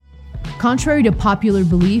Contrary to popular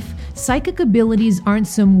belief, psychic abilities aren't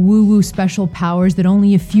some woo-woo special powers that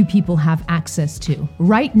only a few people have access to.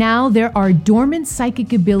 Right now, there are dormant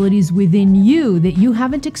psychic abilities within you that you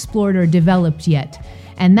haven't explored or developed yet.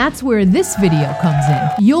 And that's where this video comes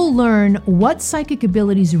in. You'll learn what psychic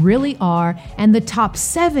abilities really are and the top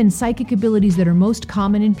 7 psychic abilities that are most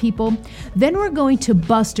common in people. Then we're going to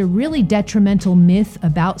bust a really detrimental myth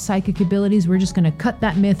about psychic abilities. We're just going to cut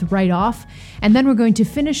that myth right off. And then we're going to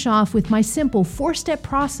finish off with my simple 4-step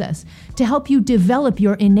process to help you develop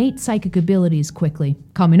your innate psychic abilities quickly.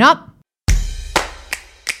 Coming up.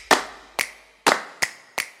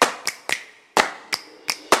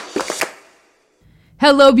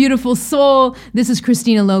 Hello, beautiful soul. This is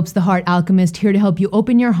Christina Lopes, the Heart Alchemist, here to help you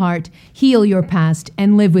open your heart, heal your past,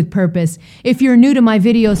 and live with purpose. If you're new to my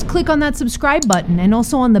videos, click on that subscribe button and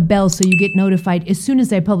also on the bell so you get notified as soon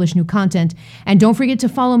as I publish new content. And don't forget to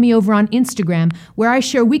follow me over on Instagram, where I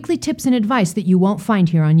share weekly tips and advice that you won't find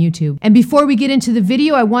here on YouTube. And before we get into the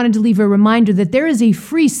video, I wanted to leave a reminder that there is a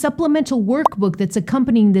free supplemental workbook that's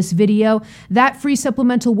accompanying this video. That free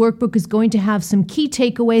supplemental workbook is going to have some key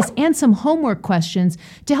takeaways and some homework questions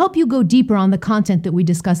to help you go deeper on the content that we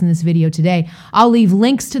discuss in this video today. I'll leave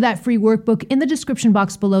links to that free workbook in the description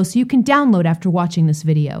box below so you can download after watching this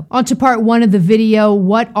video. On to part 1 of the video,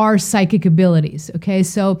 what are psychic abilities? Okay,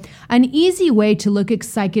 so an easy way to look at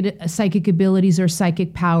psychic abilities or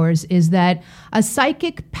psychic powers is that a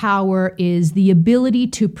psychic power is the ability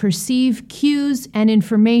to perceive cues and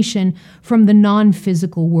information from the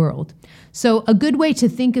non-physical world. So a good way to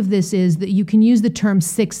think of this is that you can use the term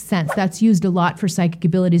sixth sense. That's used a lot for psychic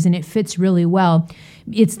abilities and it fits really well.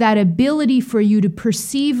 It's that ability for you to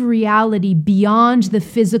perceive reality beyond the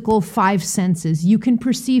physical 5 senses. You can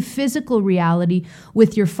perceive physical reality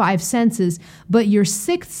with your 5 senses, but your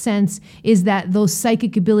 6th sense is that those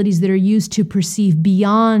psychic abilities that are used to perceive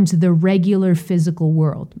beyond the regular physical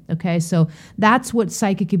world. Okay, so that's what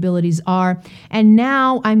psychic abilities are. And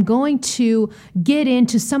now I'm going to get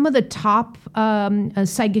into some of the top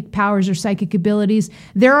psychic powers or psychic abilities.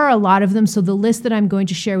 There are a lot of them, so the list that I'm going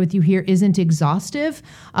to share with you here isn't exhaustive.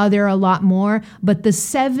 There are a lot more, but the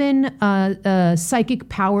 7 psychic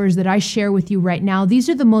powers that I share with you right now, these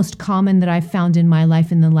are the most common that I've found in my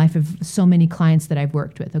life and the life of so many clients that I've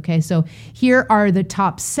worked with. Okay, so here are the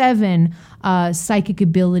top 7 psychic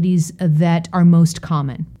abilities that are most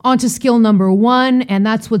common. On to skill number 1, and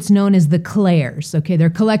that's what's known as the clairs. Okay, they're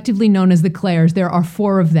collectively known as the clairs. There are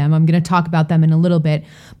 4 of them. I'm going to talk about them in a little bit.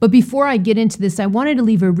 But before I get into this, I wanted to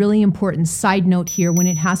leave a really important side note here when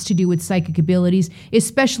it has to do with psychic abilities,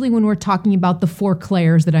 especially when we're talking about the 4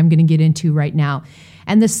 clairs that I'm going to get into right now.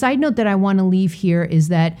 And the side note that I want to leave here is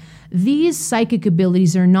that these psychic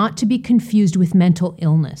abilities are not to be confused with mental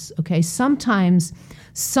illness. Okay, sometimes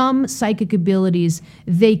some psychic abilities,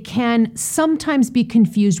 they can sometimes be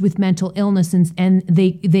confused with mental illness and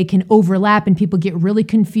they can overlap and people get really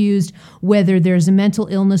confused whether there's a mental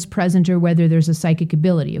illness present or whether there's a psychic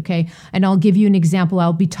ability, okay? And I'll give you an example.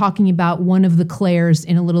 I'll be talking about one of the clairs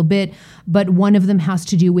in a little bit, but one of them has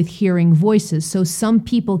to do with hearing voices. So some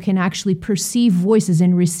people can actually perceive voices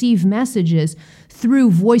and receive messages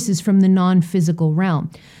through voices from the non-physical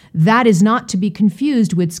realm. That is not to be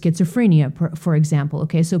confused with schizophrenia, for example.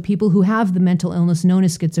 Okay, so people who have the mental illness known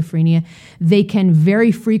as schizophrenia, they can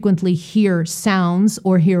very frequently hear sounds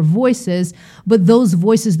or hear voices, but those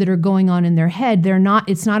voices that are going on in their head,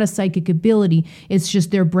 it's not a psychic ability. It's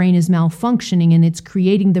just their brain is malfunctioning and it's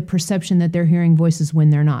creating the perception that they're hearing voices when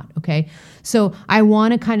they're not. Okay, so I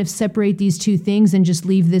want to kind of separate these two things and just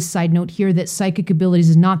leave this side note here that psychic abilities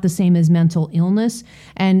is not the same as mental illness,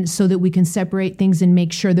 and so that we can separate things and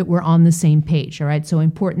make sure that we're on the same page. All right, so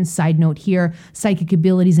important side note here, psychic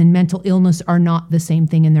abilities and mental illness are not the same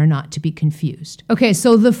thing and they're not to be confused. Okay,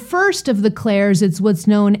 so the first of the clairs, it's what's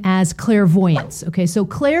known as clairvoyance. Okay, so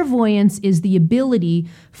clairvoyance is the ability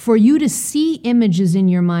for you to see images in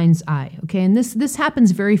your mind's eye. Okay, and this happens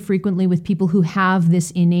very frequently with people who have this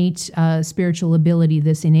innate spiritual ability,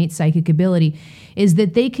 this innate psychic ability, is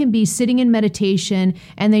that they can be sitting in meditation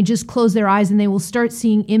and they just close their eyes and they will start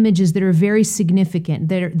seeing images that are very significant,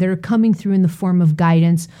 that are coming through in the form of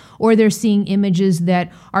guidance, or they're seeing images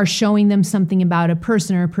that are showing them something about a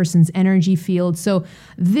person or a person's energy field. So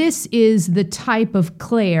this is the type of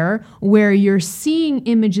clair where you're seeing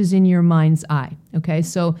images in your mind's eye. Okay,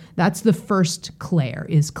 so that's the first clair,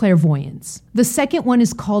 is clairvoyance. The second one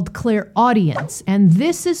is called clairaudience, and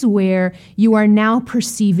this is where you are now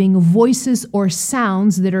perceiving voices or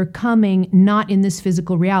sounds that are coming not in this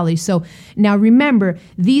physical reality. So now remember,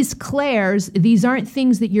 these clairs, these aren't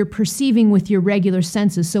things that you're perceiving with your regular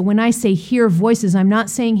senses. So when I say hear voices, I'm not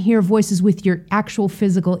saying hear voices with your actual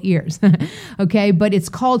physical ears, okay? But it's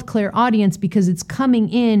called clairaudience because it's coming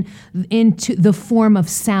into the form of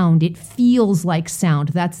sound. It feels like sound.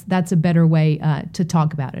 That's a better way to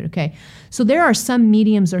talk about it, okay? So there are some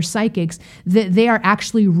mediums or psychics that they are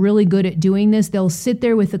actually really good at doing this. They'll sit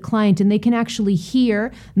there with a client and they can actually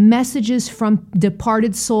hear messages from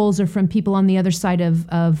departed souls or from people on the other side of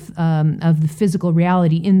the physical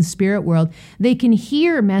reality in the spirit world. They can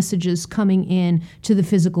hear messages coming in to the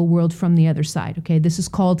physical world from the other side, okay? This is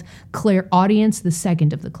called clairaudience, the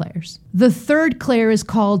second of the clairs. The third clair is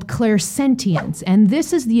called clairsentience, and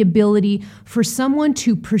this is the ability for someone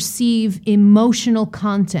to perceive emotional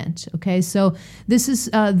content, okay? So this is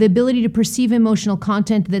the ability to perceive emotional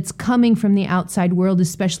content that's coming from the outside world,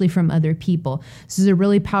 especially from other people. This is a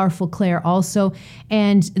really powerful clair also,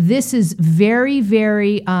 and this is very,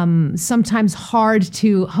 very sometimes hard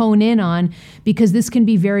to hone in on because this can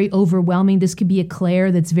be very overwhelming. This could be a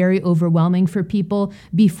clair that's very overwhelming for people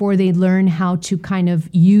before they learn how to kind of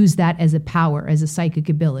use that as a power, as a psychic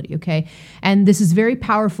ability, okay? And this is very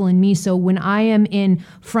powerful in me. So when I am in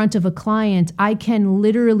front of a client, I can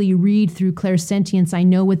literally read through clairsentience. I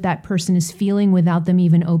know what that person is feeling without them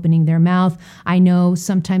even opening their mouth. I know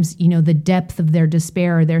sometimes, the depth of their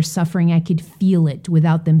despair or their suffering. I could feel it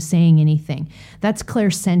without them saying anything. That's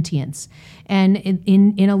clairsentience. And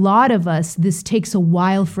in a lot of us, this takes a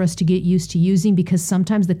while for us to get used to using because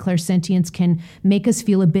sometimes the clairsentience can make us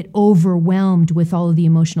feel a bit overwhelmed with all of the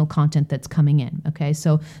emotional content that's coming in. Okay,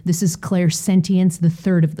 so this is clairsentience, the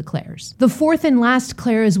third of the clairs. The fourth and last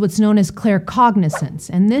clair is what's known as claircognizance.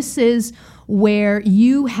 And this is where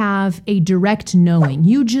you have a direct knowing.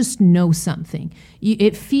 You just know something.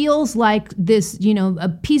 It feels like this,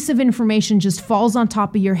 a piece of information just falls on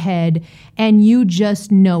top of your head and you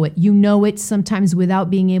just know it. You know it sometimes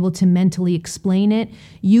without being able to mentally explain it.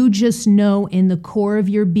 You just know in the core of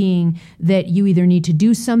your being that you either need to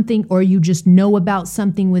do something or you just know about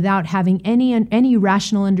something without having any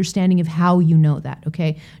rational understanding of how you know that,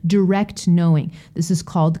 okay? Direct knowing. This is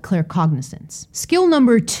called claircognizance. Skill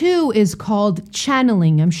number 2 is called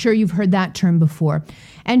channeling. I'm sure you've heard that term before.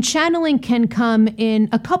 And channeling can come in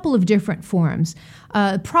a couple of different forms.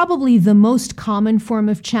 Probably the most common form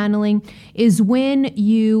of channeling is when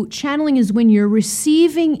you're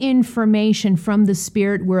receiving information from the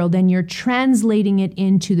spirit world and you're translating it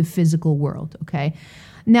into the physical world, okay?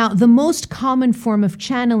 Now, the most common form of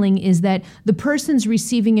channeling is that the person's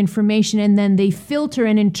receiving information and then they filter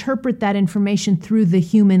and interpret that information through the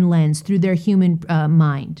human lens, through their human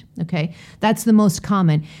mind, okay? That's the most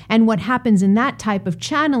common. And what happens in that type of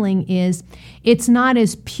channeling is it's not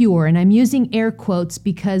as pure, and I'm using air quotes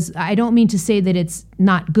because I don't mean to say that it's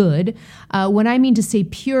not good. What I mean to say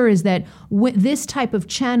pure is that this type of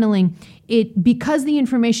channeling, because the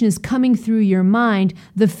information is coming through your mind,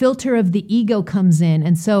 the filter of the ego comes in.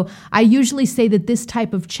 And so I usually say that this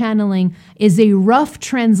type of channeling is a rough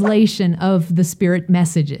translation of the spirit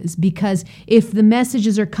messages, because if the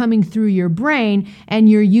messages are coming through your brain and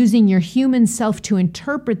you're using your human self to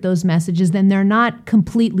interpret those messages, then they're not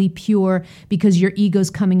completely pure because your ego's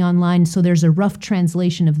coming online. So there's a rough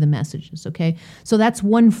translation of the messages, okay? So that's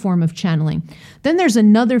one form of channeling. Then there's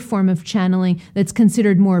another form of channeling that's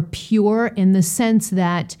considered more pure in the sense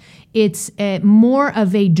that it's more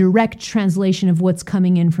of a direct translation of what's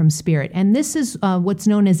coming in from spirit. And this is what's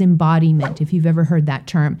known as embodiment, if you've ever heard that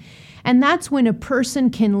term. And that's when a person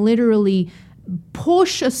can literally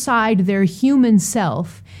push aside their human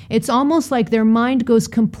self. It's almost like their mind goes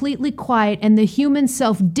completely quiet and the human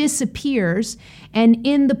self disappears, and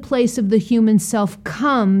in the place of the human self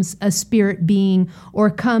comes a spirit being or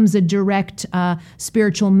comes a direct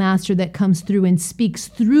spiritual master that comes through and speaks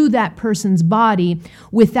through that person's body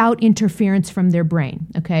without interference from their brain,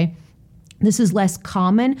 okay? This is less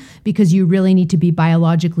common because you really need to be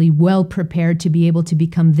biologically well prepared to be able to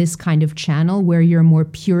become this kind of channel where you're more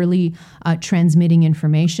purely transmitting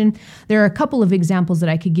information. There are a couple of examples that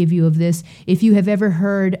I could give you of this. If you have ever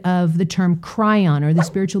heard of the term Kryon, or the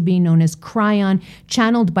spiritual being known as Kryon,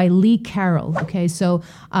 channeled by Lee Carroll. Okay, so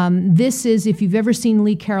this is, if you've ever seen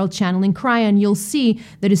Lee Carroll channeling Kryon, you'll see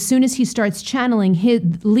that as soon as he starts channeling,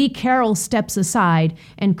 Lee Carroll steps aside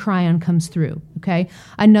and Kryon comes through. Okay.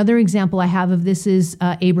 Another example I have of this is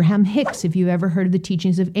Abraham Hicks. If you've ever heard of the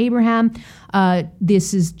teachings of Abraham,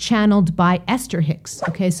 this is channeled by Esther Hicks.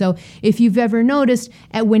 Okay. So if you've ever noticed,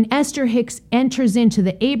 when Esther Hicks enters into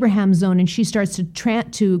the Abraham zone and she starts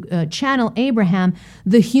to channel Abraham,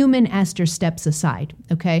 the human Esther steps aside.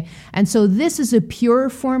 Okay. And so this is a pure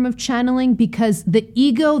form of channeling because the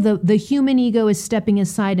ego, the human ego is stepping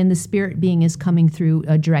aside and the spirit being is coming through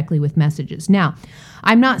directly with messages. Now,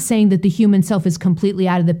 I'm not saying that the human self is completely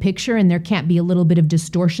out of the picture and there can't be a little bit of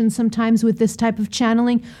distortion sometimes with this type of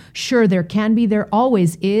channeling. Sure, there can be. There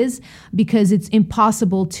always is, because it's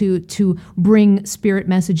impossible to bring spirit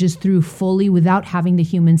messages through fully without having the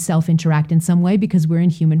human self interact in some way because we're in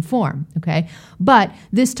human form, okay? But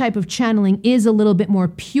this type of channeling is a little bit more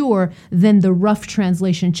pure than the rough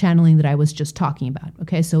translation channeling that I was just talking about,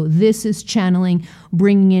 okay? So this is channeling,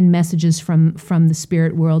 bringing in messages from the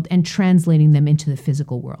spirit world and translating them into the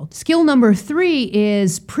physical world. Skill number 3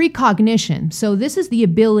 is precognition. So this is the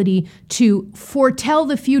ability to foretell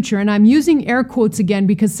the future. And I'm using air quotes again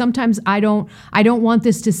because sometimes I don't want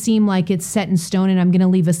this to seem like it's set in stone, and I'm going to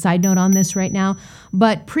leave a side note on this right now.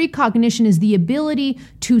 But precognition is the ability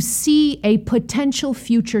to see a potential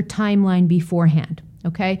future timeline beforehand.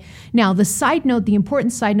 Okay. Now, the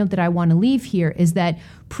important side note that I want to leave here is that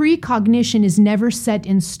precognition is never set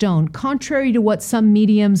in stone, contrary to what some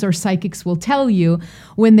mediums or psychics will tell you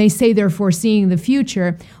when they say they're foreseeing the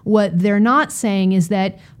future. What they're not saying is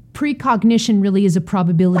that precognition really is a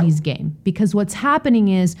probabilities game, because what's happening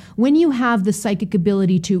is when you have the psychic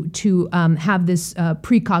ability to have this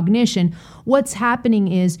precognition, what's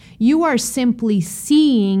happening is you are simply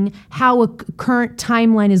seeing how a current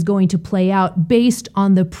timeline is going to play out based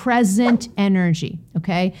on the present energy,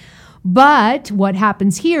 okay? But what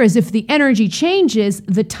happens here is if the energy changes,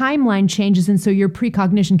 the timeline changes, and so your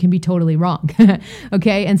precognition can be totally wrong.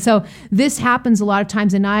 Okay, and so this happens a lot of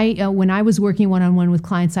times. And when I was working one-on-one with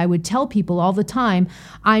clients, I would tell people all the time,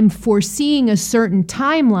 I'm foreseeing a certain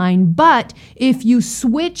timeline, but if you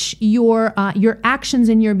switch your actions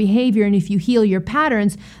and your behavior, and if you heal your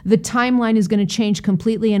patterns, the timeline is going to change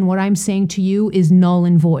completely. And what I'm saying to you is null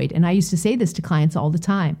and void. And I used to say this to clients all the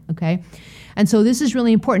time. Okay. And so this is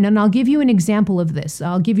really important. And I'll give you an example of this.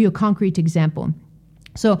 I'll give you a concrete example.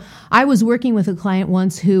 So I was working with a client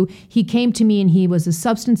once who he came to me and he was a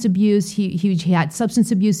substance abuse. He had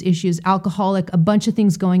substance abuse issues, alcoholic, a bunch of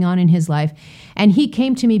things going on in his life. And he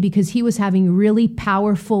came to me because he was having really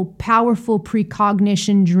powerful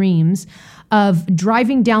precognition dreams of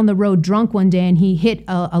driving down the road drunk one day and he hit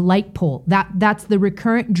a light pole. That's the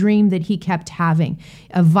recurrent dream that he kept having.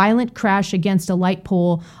 A violent crash against a light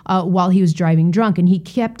pole while he was driving drunk. And he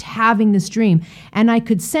kept having this dream. And I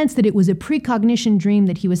could sense that it was a precognition dream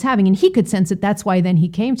that he was having. And he could sense it. That's why then he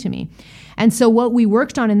came to me. And so what we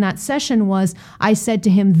worked on in that session was I said to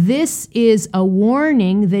him, this is a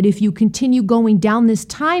warning that if you continue going down this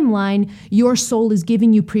timeline, your soul is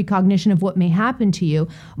giving you precognition of what may happen to you.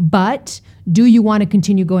 But do you want to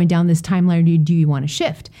continue going down this timeline, or do you want to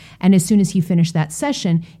shift? And as soon as he finished that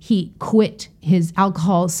session, he quit his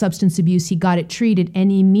alcohol, substance abuse. He got it treated.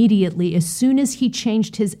 And immediately, as soon as he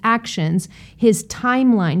changed his actions, his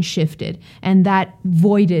timeline shifted. And that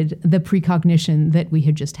voided the precognition that we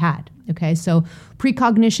had just had. Okay, so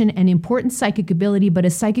precognition, an important psychic ability, but a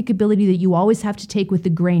psychic ability that you always have to take with a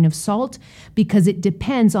grain of salt because it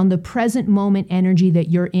depends on the present moment energy that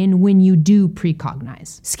you're in when you do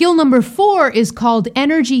precognize. Skill number 4 is called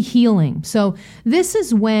energy healing. So this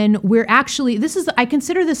is when we're actually, I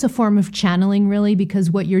consider this a form of channeling really,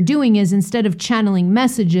 because what you're doing is instead of channeling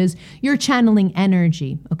messages, you're channeling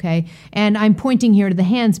energy, okay? And I'm pointing here to the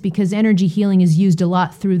hands because energy healing is used a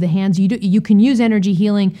lot through the hands. You can use energy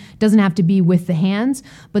healing, doesn't have to be with the hands,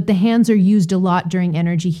 but the hands are used a lot during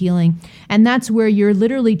energy healing. And that's where you're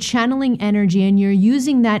literally channeling energy and you're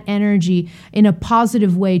using that energy in a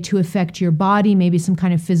positive way to affect your body, maybe some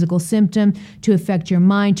kind of physical symptom, to affect your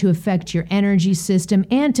mind, to affect your energy system,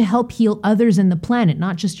 and to help heal others in the planet,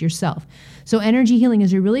 not just yourself. So energy healing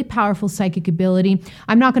is a really powerful psychic ability.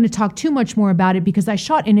 I'm not going to talk too much more about it because I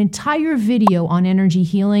shot an entire video on energy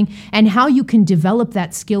healing and how you can develop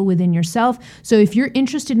that skill within yourself. So if you're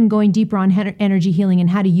interested in going deeper on energy healing and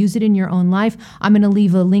how to use it in your own life, I'm going to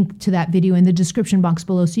leave a link to that video in the description box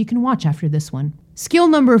below so you can watch after this one. Skill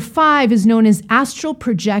number 5 is known as astral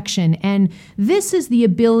projection, and this is the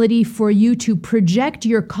ability for you to project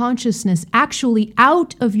your consciousness actually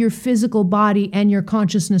out of your physical body, and your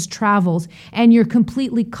consciousness travels and you're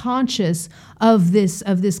completely conscious of this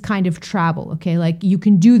kind of travel, okay? Like you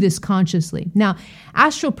can do this consciously. Now,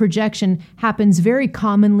 astral projection happens very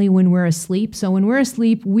commonly when we're asleep. So when we're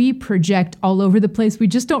asleep, we project all over the place. We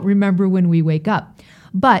just don't remember when we wake up.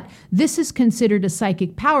 But this is considered a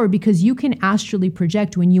psychic power because you can astrally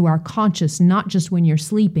project when you are conscious, not just when you're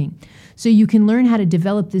sleeping. So you can learn how to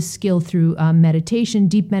develop this skill through meditation,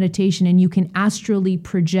 deep meditation, and you can astrally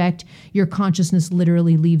project. Your consciousness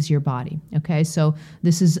literally leaves your body. Okay, so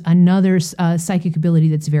this is another psychic ability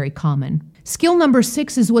that's very common. Skill number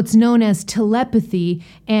 6 is what's known as telepathy,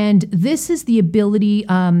 and this is the ability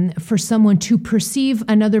for someone to perceive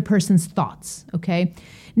another person's thoughts, okay?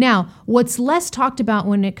 Now, what's less talked about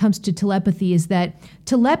when it comes to telepathy is that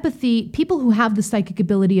telepathy, people who have the psychic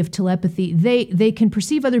ability of telepathy, they can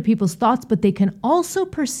perceive other people's thoughts, but they can also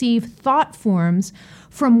perceive thought forms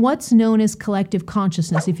from what's known as collective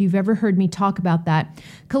consciousness. If you've ever heard me talk about that,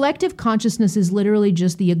 collective consciousness is literally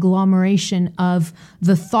just the agglomeration of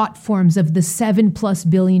the thought forms of the 7+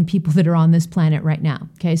 billion people that are on this planet right now.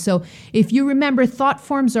 Okay, so if you remember, thought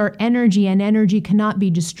forms are energy and energy cannot be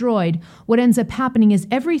destroyed. What ends up happening is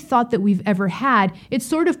every thought that we've ever had, it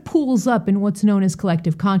sort of pools up in what's known as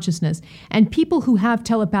collective consciousness. And people who have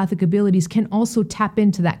telepathic abilities can also tap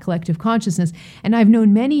into that collective consciousness. And I've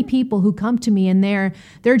known many people who come to me and they're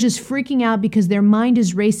just freaking out because their mind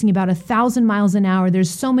is racing about 1,000 miles an hour. There's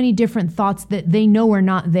so many different thoughts that they know are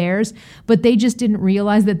not theirs, but they just didn't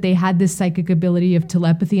realize that they had this psychic ability of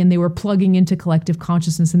telepathy and they were plugging into collective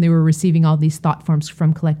consciousness and they were receiving all these thought forms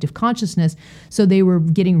from collective consciousness. So they were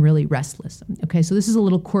getting really restless. Okay, so this is a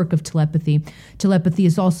little quirk of telepathy. Telepathy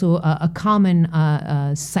is also a common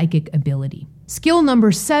psychic ability. Skill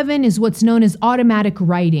number 7 is what's known as automatic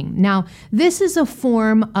writing. Now, this is a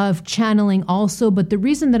form of channeling also, but the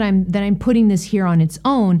reason that I'm putting this here on its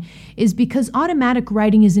own is because automatic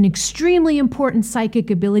writing is an extremely important psychic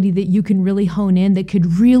ability that you can really hone in, that could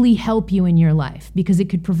really help you in your life because it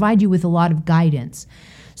could provide you with a lot of guidance.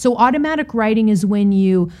 So automatic writing is when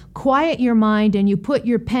you quiet your mind and you put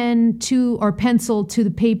your pen or pencil to the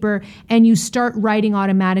paper and you start writing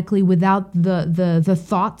automatically without the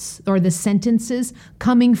thoughts or the sentences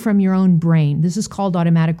coming from your own brain. This is called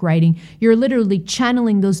automatic writing. You're literally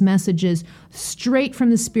channeling those messages straight from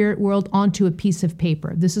the spirit world onto a piece of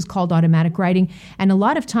paper. This is called automatic writing. And a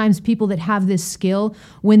lot of times people that have this skill,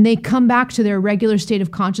 when they come back to their regular state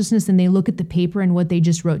of consciousness and they look at the paper and what they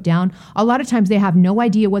just wrote down, a lot of times they have no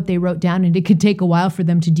idea what they wrote down, and it could take a while for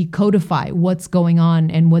them to decodify what's going on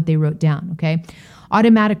and what they wrote down, okay?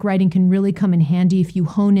 Automatic writing can really come in handy if you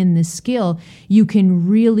hone in this skill. You can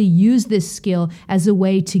really use this skill as a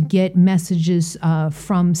way to get messages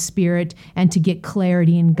from spirit and to get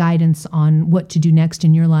clarity and guidance on what to do next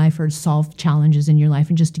in your life or solve challenges in your life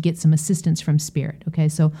and just to get some assistance from spirit. Okay,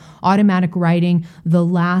 so automatic writing, the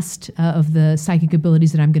last of the psychic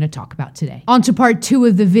abilities that I'm going to talk about today. On to part 2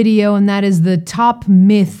 of the video, and that is the top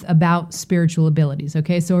myth about spiritual abilities.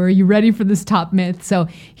 Okay, so are you ready for this top myth? So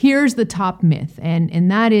here's the top myth, and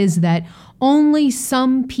that is that only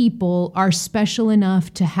some people are special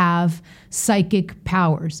enough to have psychic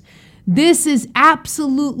powers. This is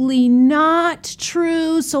absolutely not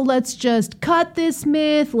true, so let's just cut this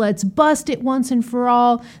myth. Let's bust it once and for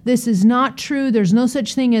all. This is not true. There's no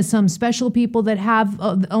such thing as some special people that have,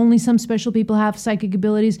 only some special people have psychic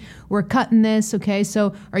abilities. We're cutting this, okay?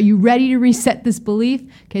 So are you ready to reset this belief?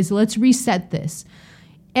 Okay, so let's reset this.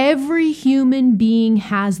 Every human being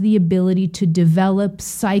has the ability to develop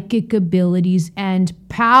psychic abilities and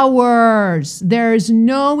powers. There's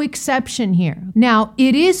no exception here. Now,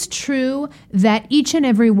 it is true that each and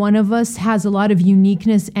every one of us has a lot of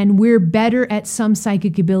uniqueness and we're better at some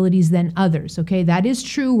psychic abilities than others, okay? That is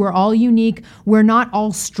true. We're all unique. We're not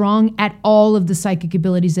all strong at all of the psychic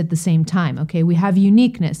abilities at the same time, okay? We have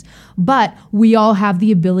uniqueness, but we all have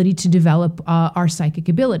the ability to develop our psychic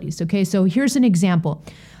abilities, okay? So here's an example.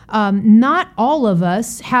 Not all of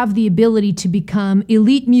us have the ability to become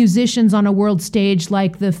elite musicians on a world stage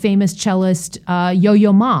like the famous cellist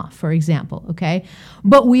Yo-Yo Ma, for example, okay?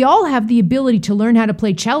 But we all have the ability to learn how to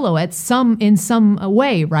play cello in some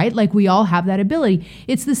way, right? Like we all have that ability.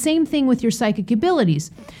 It's the same thing with your psychic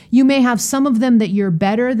abilities. You may have some of them that you're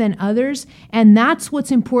better than others, and that's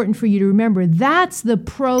what's important for you to remember. That's the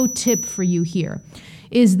pro tip for you here,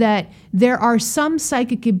 is that there are some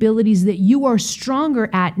psychic abilities that you are stronger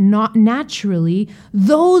at, not naturally.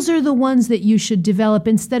 Those are the ones that you should develop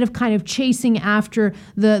instead of kind of chasing after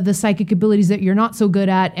the psychic abilities that you're not so good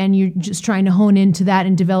at and you're just trying to hone into that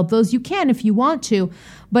and develop those. You can if you want to,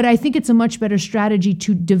 but I think it's a much better strategy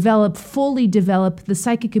to fully develop the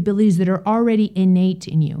psychic abilities that are already innate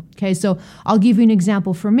in you. Okay, so I'll give you an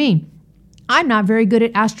example for me. I'm not very good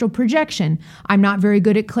at astral projection. I'm not very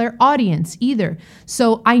good at clairaudience either.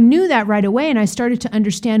 So I knew that right away, and I started to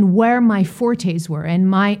understand where my fortes were, and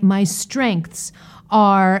my strengths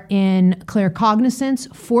are in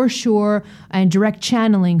claircognizance for sure, and direct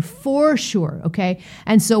channeling for sure, okay?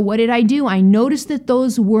 And so what did I do? I noticed that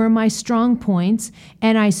those were my strong points,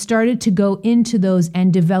 and I started to go into those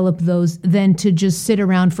and develop those than to just sit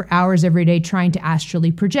around for hours every day trying to astrally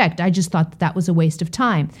project. I just thought that was a waste of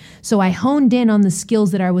time. So I honed in on the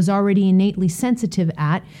skills that I was already innately sensitive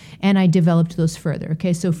at, and I developed those further,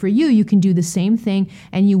 okay? So for you, you can do the same thing,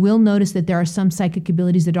 and you will notice that there are some psychic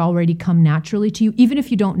abilities that already come naturally to you, even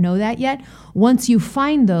if you don't know that yet. Once you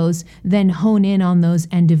find those, then hone in on those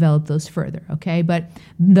and develop those further, okay? But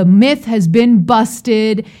the myth has been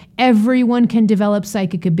busted. Everyone can develop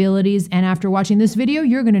psychic abilities, and after watching this video,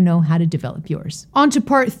 you're going to know how to develop yours. On to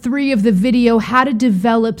part 3 of the video, how to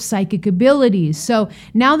develop psychic abilities. So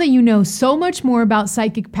now that you know so much more about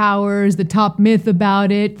psychic powers, the top myth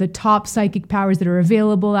about it, the top psychic powers that are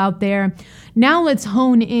available out there, now let's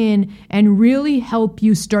hone in and really help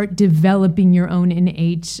you start developing your own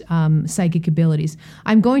innate psychic abilities.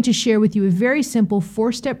 I'm going to share with you a very simple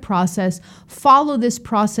 4-step process. Follow this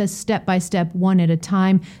process step by step, one at a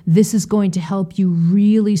time. This is going to help you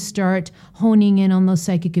really start honing in on those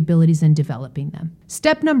psychic abilities and developing them.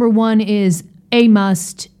 Step number 1 is a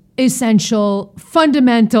must, essential,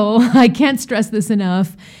 fundamental. I can't stress this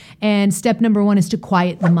enough. And step number 1 is to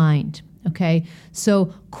quiet the mind. Okay,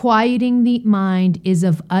 so quieting the mind is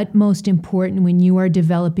of utmost importance when you are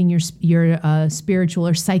developing your spiritual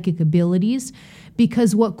or psychic abilities,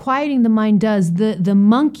 because what quieting the mind does, the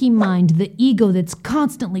monkey mind, the ego that's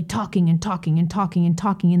constantly talking and talking and talking and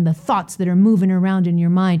talking, and the thoughts that are moving around in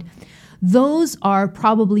your mind, those are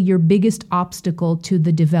probably your biggest obstacle to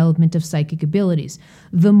the development of psychic abilities.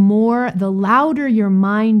 The louder your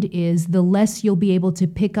mind is, the less you'll be able to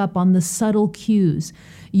pick up on the subtle cues.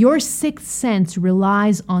 Your 6th sense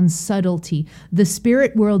relies on subtlety. The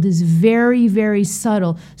spirit world is very, very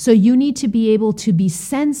subtle. So you need to be able to be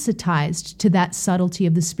sensitized to that subtlety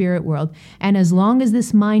of the spirit world. And as long as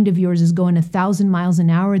this mind of yours is going 1,000 miles an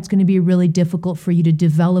hour, it's going to be really difficult for you to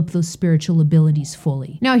develop those spiritual abilities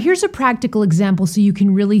fully. Now, here's a practical example so you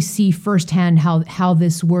can really see firsthand how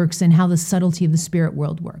this works and how the subtlety of the spirit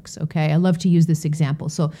world works, okay? I love to use this example.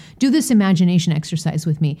 So do this imagination exercise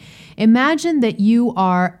with me. Imagine that you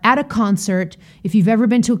are at a concert. If you've ever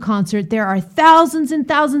been to a concert, there are thousands and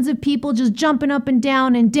thousands of people just jumping up and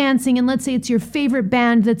down and dancing. And let's say it's your favorite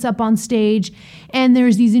band that's up on stage, and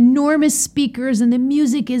there's these enormous speakers and the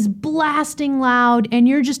music is blasting loud, and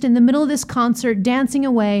you're just in the middle of this concert dancing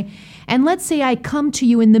away. And let's say I come to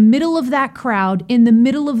you in the middle of that crowd, in the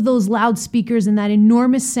middle of those loudspeakers and that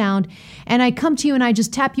enormous sound, and I come to you and I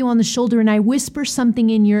just tap you on the shoulder and I whisper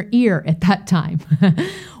something in your ear at that time.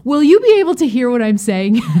 Will you be able to hear what I'm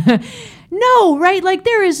saying? No, right? Like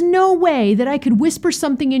there is no way that I could whisper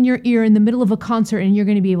something in your ear in the middle of a concert and you're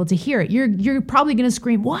going to be able to hear it. You're probably going to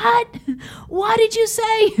scream, "What? What did you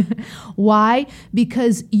say?" Why?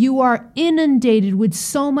 Because you are inundated with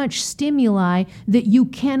so much stimuli that you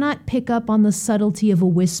cannot pick up on the subtlety of a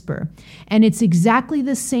whisper. And it's exactly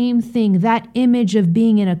the same thing. That image of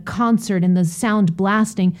being in a concert and the sound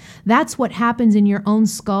blasting, that's what happens in your own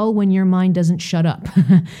skull when your mind doesn't shut up.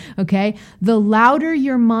 Okay? The louder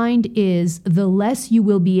your mind is, the less you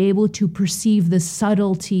will be able to perceive the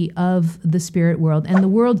subtlety of the spirit world. And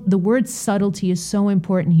the word subtlety is so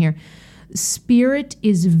important here. Spirit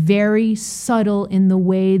is very subtle in the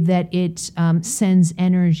way that it sends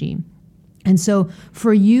energy. And so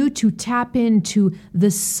for you to tap into the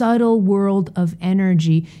subtle world of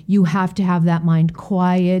energy, you have to have that mind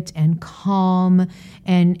quiet and calm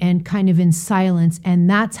and kind of in silence. And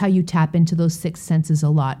that's how you tap into those 6 senses a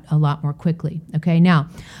lot more quickly. Okay, now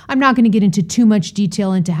I'm not going to get into too much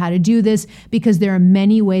detail into how to do this because there are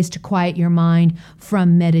many ways to quiet your mind.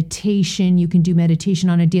 From meditation, you can do meditation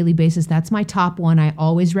on a daily basis. That's my top one. I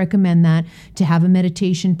always recommend that, to have a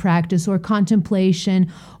meditation practice or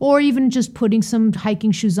contemplation, or even just putting some hiking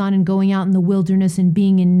shoes on and going out in the wilderness and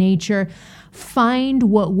being in nature. Find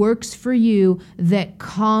what works for you that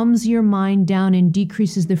calms your mind down and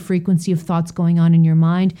decreases the frequency of thoughts going on in your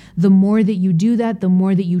mind. The more that you do that, the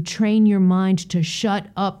more that you train your mind to shut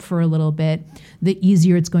up for a little bit, the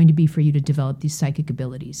easier it's going to be for you to develop these psychic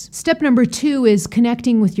abilities. Step number 2 is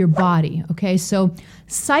connecting with your body. Okay, so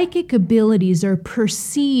psychic abilities are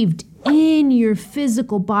perceived in your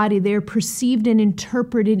physical body. They're perceived and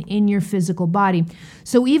interpreted in your physical body.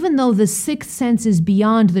 So even though the sixth sense is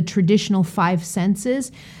beyond the traditional five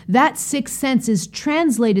senses, that sixth sense is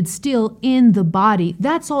translated still in the body.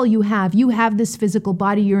 That's all you have. You have this physical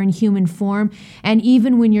body. You're in human form. And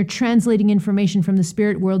even when you're translating information from the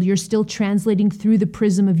spirit world, you're still translating through the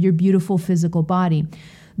prism of your beautiful physical body.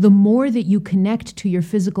 The more that you connect to your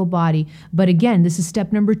physical body, but again, this is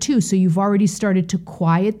step number 2. So you've already started to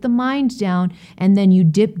quiet the mind down, and then you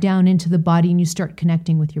dip down into the body and you start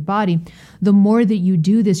connecting with your body. The more that you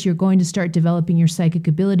do this, you're going to start developing your psychic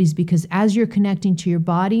abilities, because as you're connecting to your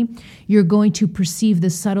body, you're going to perceive the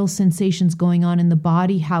subtle sensations going on in the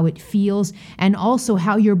body, how it feels, and also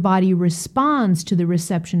how your body responds to the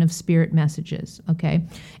reception of spirit messages, okay?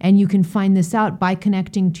 And you can find this out by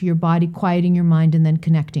connecting to your body, quieting your mind, and then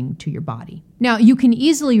connecting to your body. Now, you can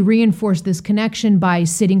easily reinforce this connection by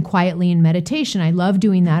sitting quietly in meditation. I love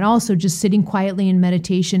doing that also, just sitting quietly in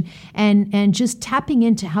meditation and just tapping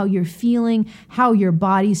into how you're feeling, how your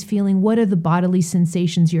body's feeling, what are the bodily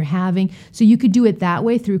sensations you're having. So you could do it that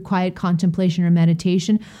way through quiet contemplation or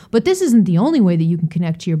meditation. But this isn't the only way that you can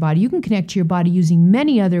connect to your body. You can connect to your body using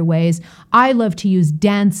many other ways. I love to use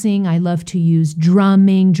dancing. I love to use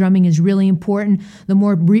drumming. Drumming is really important. The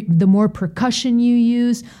more percussion you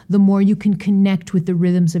use, the more you can connect with the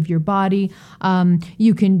rhythms of your body.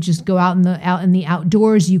 You can just go out in the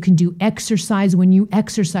outdoors. You can do exercise. When you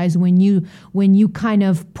exercise, when you kind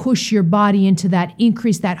of push your body into that,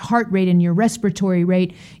 increase that heart rate and your respiratory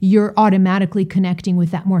rate, you're automatically connecting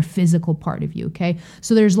with that more physical part of you, okay?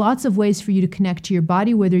 So there's lots of ways for you to connect to your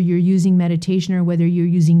body, whether you're using meditation or whether you're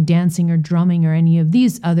using dancing or drumming or any of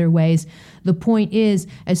these other ways. The point is,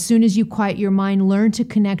 as soon as you quiet your mind, learn to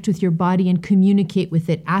connect with your body and communicate with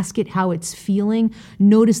it. Ask it how it's feeling.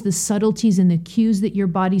 Notice the subtleties and the cues that your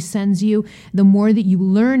body sends you. The more that you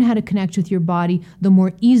learn how to connect with your body, the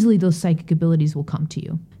more easily those psychic abilities will come to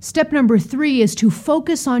you. Step number 3 is to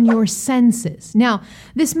focus on your senses. Now,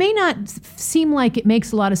 this may not seem like it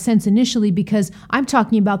makes a lot of sense initially because I'm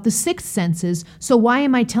talking about the 6 senses, so why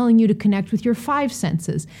am I telling you to connect with your 5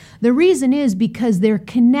 senses? The reason is because they're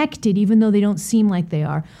connected even though they don't seem like they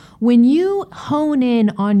are. When you hone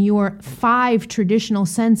in on your 5 traditional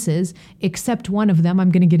senses, except one of them,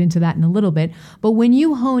 I'm going to get into that in a little bit, but when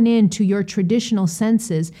you hone in to your traditional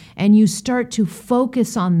senses and you start to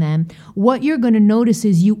focus on them, what you're going to notice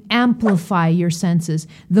is you amplify your senses.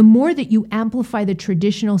 The more that you amplify the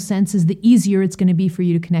traditional senses, the easier it's going to be for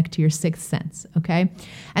you to connect to your 6th sense, okay?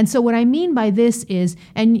 And so what I mean by this is,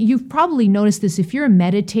 and you've probably noticed this, if you're a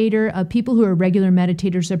meditator, people who are regular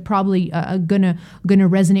meditators are probably gonna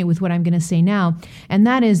resonate with what I'm going to say now, and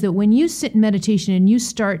that is that when you sit in meditation and you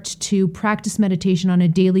start to practice meditation on a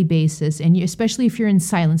daily basis, and especially if you're in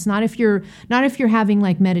silence, not if you're having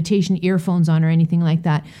like meditation earphones on or anything like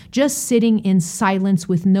that, just sitting in silence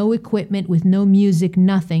with no equipment, with no music,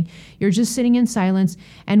 nothing. You're just sitting in silence,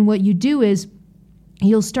 and what you do is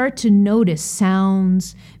you'll start to notice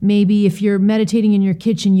sounds. Maybe if you're meditating in your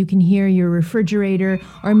kitchen, you can hear your refrigerator,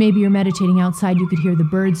 or maybe you're meditating outside, you could hear the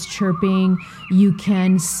birds chirping. You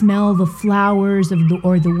can smell the flowers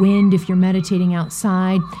or the wind if you're meditating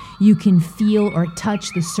outside. You can feel or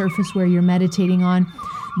touch the surface where you're meditating on.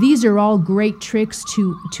 These are all great tricks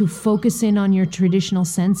to focus in on your traditional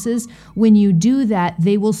senses. When you do that,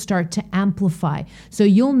 they will start to amplify. So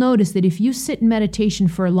you'll notice that if you sit in meditation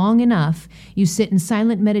for long enough, you sit in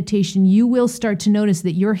silent meditation, you will start to notice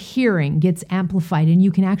that your hearing gets amplified and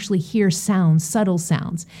you can actually hear sounds, subtle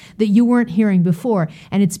sounds that you weren't hearing before.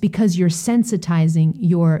 And it's because you're sensitizing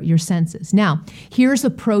your senses. Now, here's a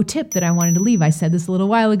pro tip that I wanted to leave. I said this a little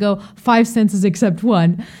while ago, 5 senses except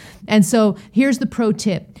one. And so here's the pro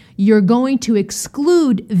tip. You're going to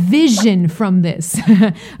exclude vision from this,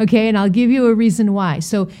 okay? And I'll give you a reason why.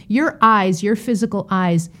 So your eyes, your physical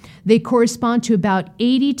eyes, they correspond to about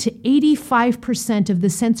 80 to 85% of the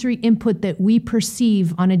sensory input that we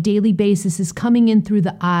perceive on a daily basis is coming in through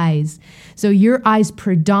the eyes. So your eyes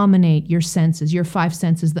predominate your senses, your 5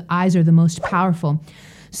 senses. The eyes are the most powerful.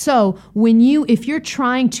 So if you're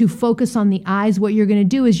trying to focus on the eyes, what you're going to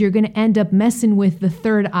do is you're going to end up messing with the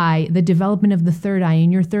third eye, the development of the third eye,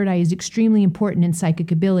 and your third eye is extremely important in psychic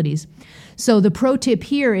abilities. So the pro tip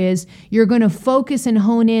here is you're going to focus and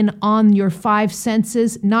hone in on your 5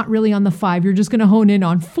 senses, not really on the 5. You're just going to hone in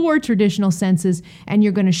on 4 traditional senses, and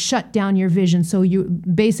you're going to shut down your vision. So you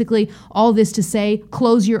basically, all this to say,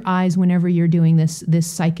 close your eyes whenever you're doing this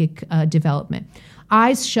psychic development.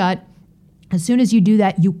 Eyes shut. As soon as you do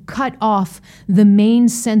that, you cut off the main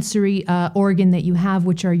sensory organ that you have,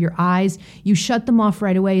 which are your eyes. You shut them off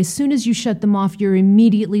right away. As soon as you shut them off, you're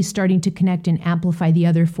immediately starting to connect and amplify the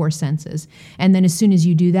other 4 senses. And then as soon as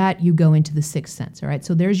you do that, you go into the 6th sense. All right.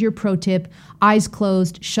 So there's your pro tip. Eyes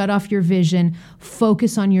closed, shut off your vision,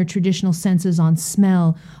 focus on your traditional senses, on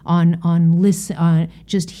smell, on listen,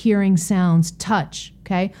 just hearing sounds, touch.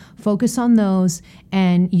 Okay, focus on those,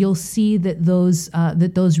 and you'll see that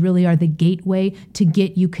those really are the gateway to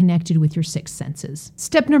get you connected with your 6 senses.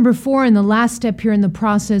 Step number 4, and the last step here in the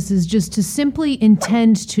process, is just to simply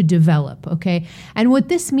intend to develop. Okay, and what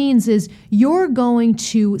this means is you're going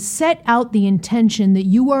to set out the intention that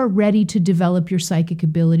you are ready to develop your psychic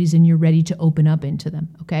abilities and you're ready to open up into them.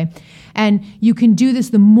 Okay, and you can do this.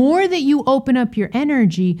 The more that you open up your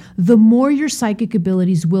energy, the more your psychic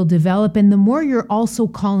abilities will develop, and the more you're also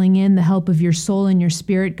calling in the help of your soul and your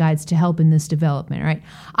spirit guides to help in this development, right?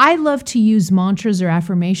 I love to use mantras or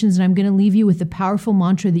affirmations, and I'm going to leave you with a powerful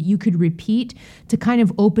mantra that you could repeat to kind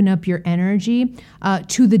of open up your energy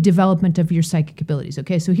to the development of your psychic abilities.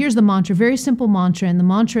 Okay, so here's the mantra, very simple mantra, and the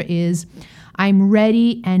mantra is, I'm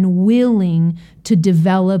ready and willing to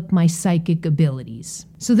develop my psychic abilities.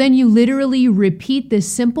 So then you literally repeat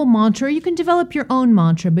this simple mantra. You can develop your own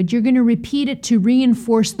mantra, but you're going to repeat it to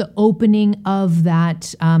reinforce the opening of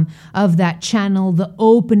that channel, the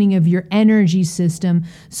opening of your energy system,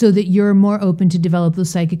 so that you're more open to develop those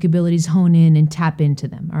psychic abilities, hone in and tap into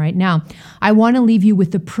them. All right. Now, I want to leave you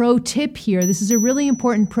with the pro tip here. This is a really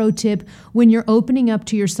important pro tip when you're opening up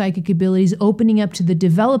to your psychic abilities, opening up to the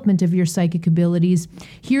development of your psychic abilities.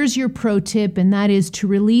 Here's your pro tip, and that is to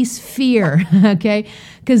release fear. Okay.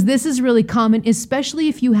 Because this is really common, especially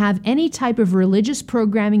if you have any type of religious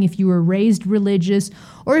programming, if you were raised religious,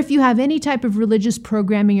 or if you have any type of religious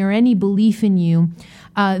programming or any belief in you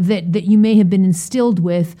that you may have been instilled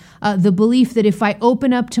with, the belief that if I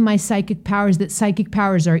open up to my psychic powers, that psychic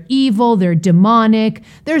powers are evil, they're demonic.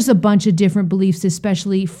 There's a bunch of different beliefs,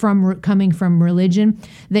 especially coming from religion,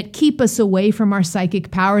 that keep us away from our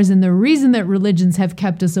psychic powers. And the reason that religions have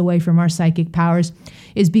kept us away from our psychic powers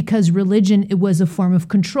is because religion, it was a form of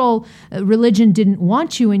control. Religion didn't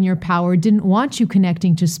want you in your power, didn't want you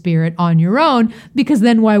connecting to spirit on your own, because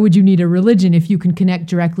then why would you need a religion? If you can connect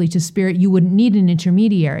directly to spirit, you wouldn't need an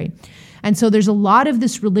intermediary. And so there's a lot of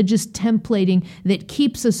this religious templating that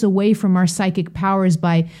keeps us away from our psychic powers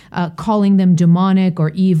by calling them demonic or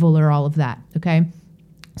evil or all of that, okay?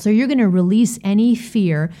 So you're going to release any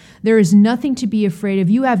fear. There is nothing to be afraid of.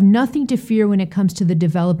 You have nothing to fear when it comes to the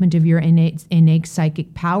development of your innate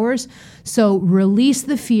psychic powers. So release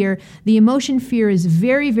the fear. The emotion fear is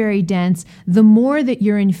very, very dense. The more that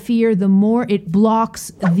you're in fear, the more it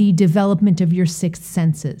blocks the development of your 6th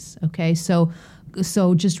senses. Okay, so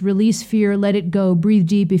just release fear, let it go, breathe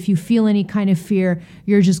deep. If you feel any kind of fear,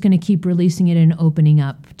 you're just going to keep releasing it and opening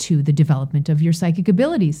up to the development of your psychic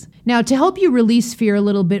abilities. Now, to help you release fear a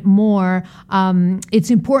little bit more,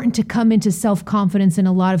 it's important to come into self-confidence and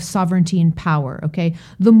a lot of sovereignty and power, okay?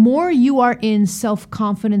 The more you are in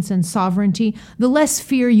self-confidence and sovereignty, the less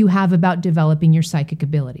fear you have about developing your psychic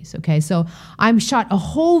abilities, okay? So I've shot a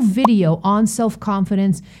whole video on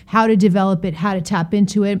self-confidence, how to develop it, how to tap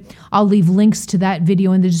into it. I'll leave links to that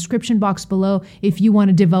video in the description box below if you want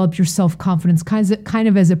to develop your self-confidence kind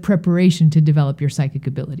of as a preparation to develop your psychic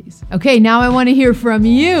abilities. Okay, now I want to hear from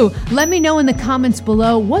you. Let me know in the comments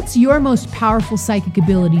below, what's your most powerful psychic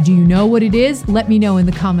ability? Do you know what it is? Let me know in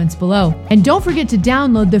the comments below. And don't forget to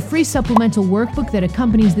download the free supplemental workbook that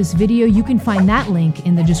accompanies this video. You can find that link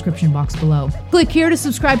in the description box below. Click here to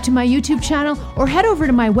subscribe to my YouTube channel, or head over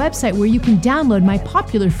to my website where you can download my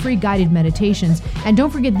popular free guided meditations. And don't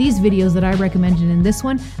forget these videos that I recommended in this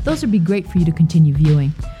one. Those would be great for you to continue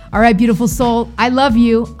viewing. All right, beautiful soul, I love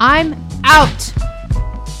you. I'm out.